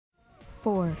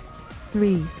4,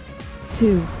 3,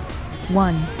 2,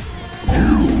 1.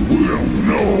 You will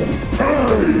know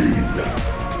pain!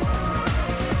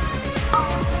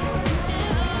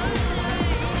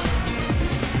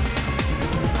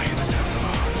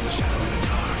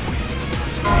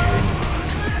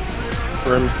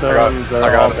 Brimstones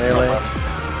are all melee.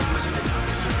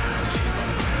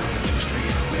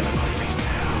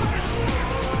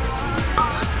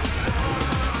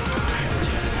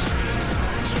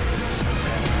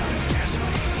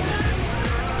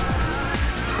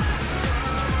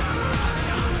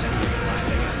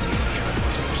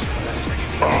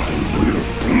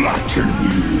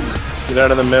 Get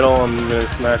out of the middle, I'm gonna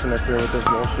smash him through with this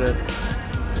bullshit.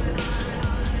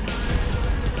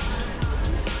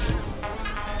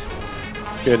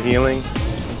 Good healing.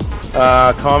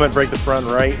 Comet, break the front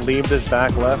right, leave this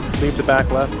back left, leave the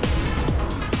back left.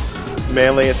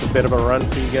 Melee, it's a bit of a run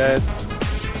for you guys.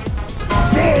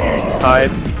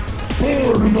 Hide.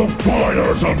 Burn in the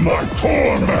fires of my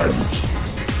torment!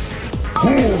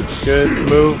 Hold Good,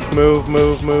 still.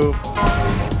 move.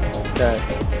 Okay,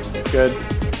 good.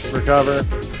 Recover.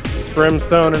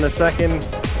 Brimstone in a second.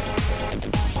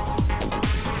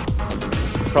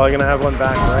 Probably gonna have one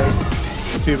back right.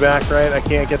 2 back right. I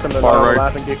can't get them to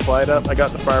overlap and get Clyde up. I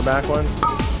got the far back one.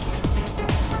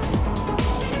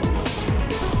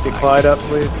 Get Clyde up,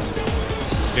 please.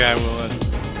 Yeah, I will.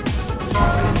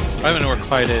 I don't know where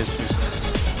Clyde is.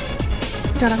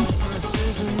 Got him.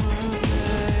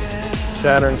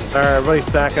 Shatter and Star. Everybody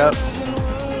stack up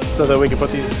so that we can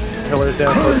put these pillars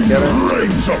down close together.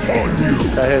 Rains upon you!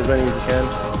 Try hit as many as you can.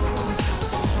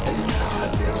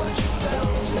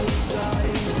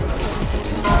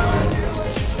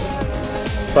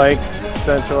 Spikes,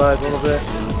 centralize a little bit.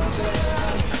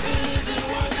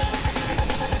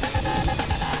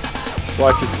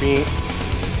 Watch your feet.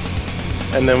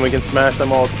 And then we can smash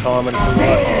them all with common if we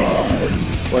want.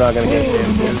 We're not gonna get a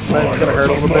chance to. It's gonna hurt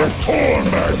a little bit.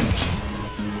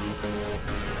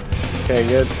 Okay,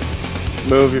 good.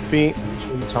 Move your feet.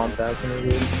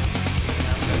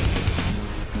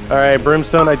 Alright,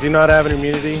 Brimstone, I do not have an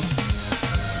immunity.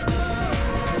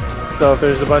 So if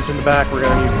there's a bunch in the back, we're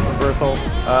gonna use reversal.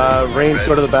 Range,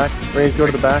 go to the back. Range, go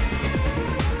to the back.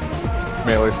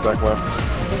 Melee stack left.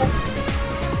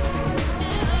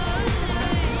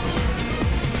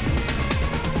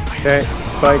 Okay,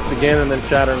 spikes again, and then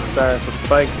shatter and star. So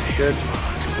spikes, good.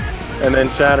 And then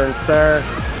shatter and star.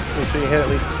 Make sure you hit at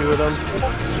least 2 of them.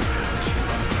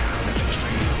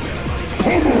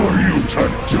 Cover you to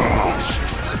dust!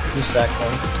 You sack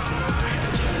one.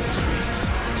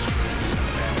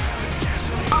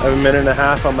 I have a minute and a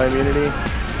half on my immunity.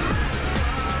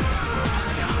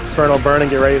 Infernal burn and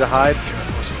get ready to hide.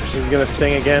 He's gonna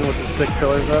sting again with the 6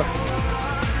 pillars up.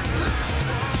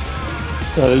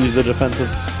 Use the defensive.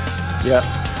 Yeah.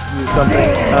 Use something.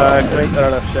 I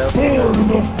don't know, show. Burn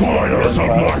the fires of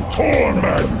my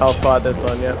torment! I'll spot this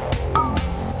one, yeah.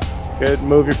 Good.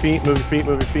 Move your feet, move your feet,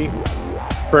 move your feet.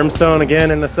 Brimstone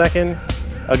again in a second.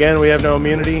 Again, we have no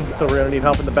immunity, so we're gonna need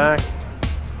help in the back.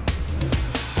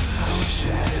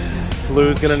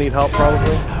 Blue's gonna need help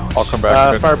probably. I'll come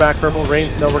back. Far back, purple,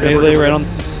 range. No, we're good. Melee right on.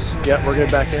 Yeah, we're good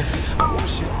back here.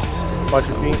 Watch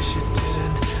your feet.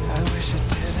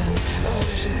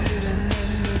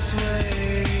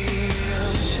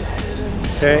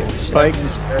 Okay,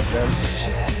 spikes.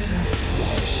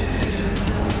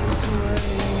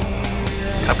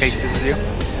 Cupcakes, this is you.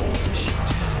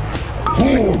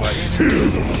 Hold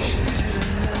still!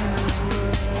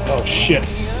 Oh shit.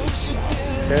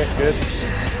 Okay, good.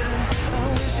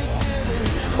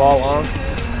 Ball on. This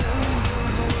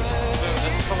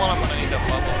is the one I'm gonna need to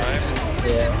level, right?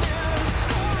 Yeah.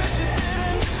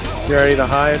 You ready to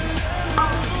hide?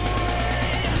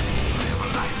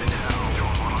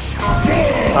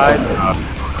 Hide.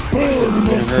 Burn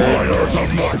the fires of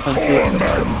my torment!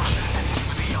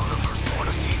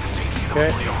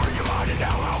 Okay.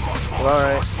 Well,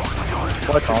 alright.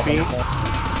 Watch your feet.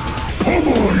 Cover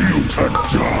you to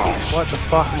dust! What the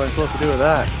fuck am I supposed to do with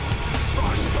that?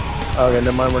 Okay,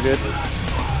 never mind, we're good.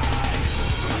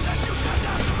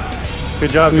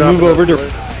 Good job, We dropping move over those to-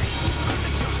 pillars.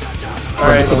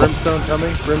 Alright, Brimstone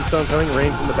coming,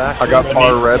 range in the back. I got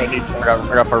far red. I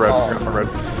got far red. I got far red.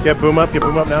 Get boom up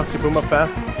now, get boom up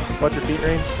fast. Watch your feet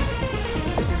range.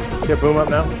 Get boom up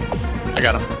now. I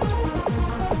got him.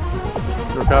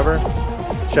 Recover.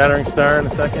 Shattering star in a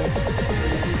second.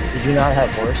 Did you not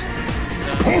have horse?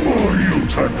 Cover you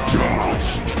to dust!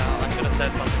 No, I should have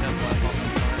said something, that's why I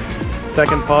called.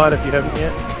 Second pod if you haven't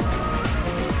yet.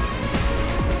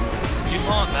 You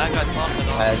taunt that guy taunted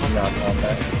on. I have not done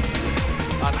that.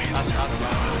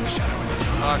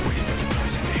 I'm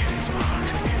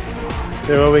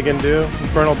See what we can do.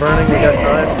 Infernal burning, we got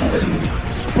time.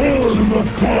 Burn the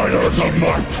fires of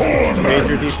my torment!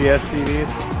 Major DPS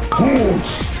CVs. Hold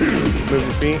still! Move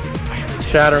your feet.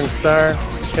 Shattering Star.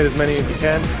 Hit as many as you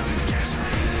can.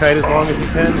 Kite as long as you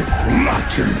can.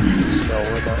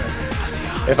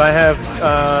 If I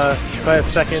have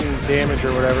second damage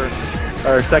or whatever,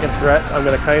 or second threat, I'm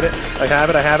gonna kite it. I have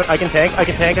it. I can tank. I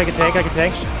can tank.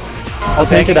 I'll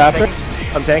tank it after.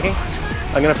 I'm tanking.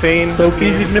 I'm gonna feign. So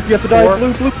easy, even if you have to die. 4,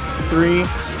 Blue, blue. 3,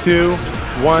 2,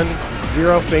 1,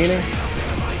 0. Feigning.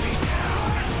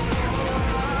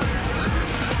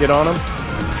 Get on him.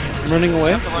 I'm running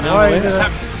away. Why did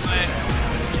I-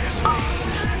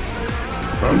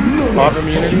 Pop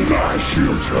immunity. Smash you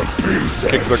to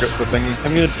pieces! Kick the thingy.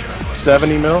 I'm gonna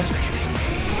 70 mil.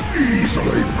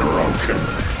 Easily broken!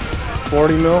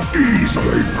 40 mil.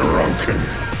 Easily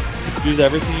broken! use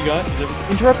everything you got. Use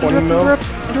everything. Interrupt, 20 interrupt,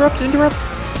 mil. interrupt.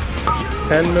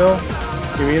 10 mil.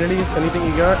 Immunities. Anything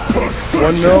you got?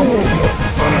 1 mil.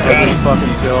 Every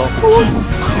fucking kill.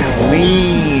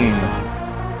 Clean.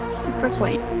 Super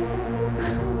clean.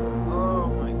 Oh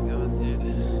my god, dude.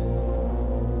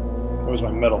 What was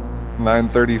my medal?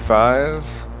 935.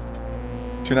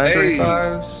 2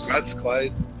 935s. Congrats,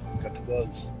 Clyde. Got the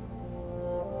gloves.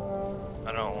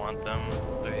 I don't want them.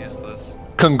 They're useless.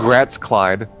 Congrats,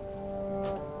 Clyde.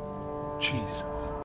 Jesus.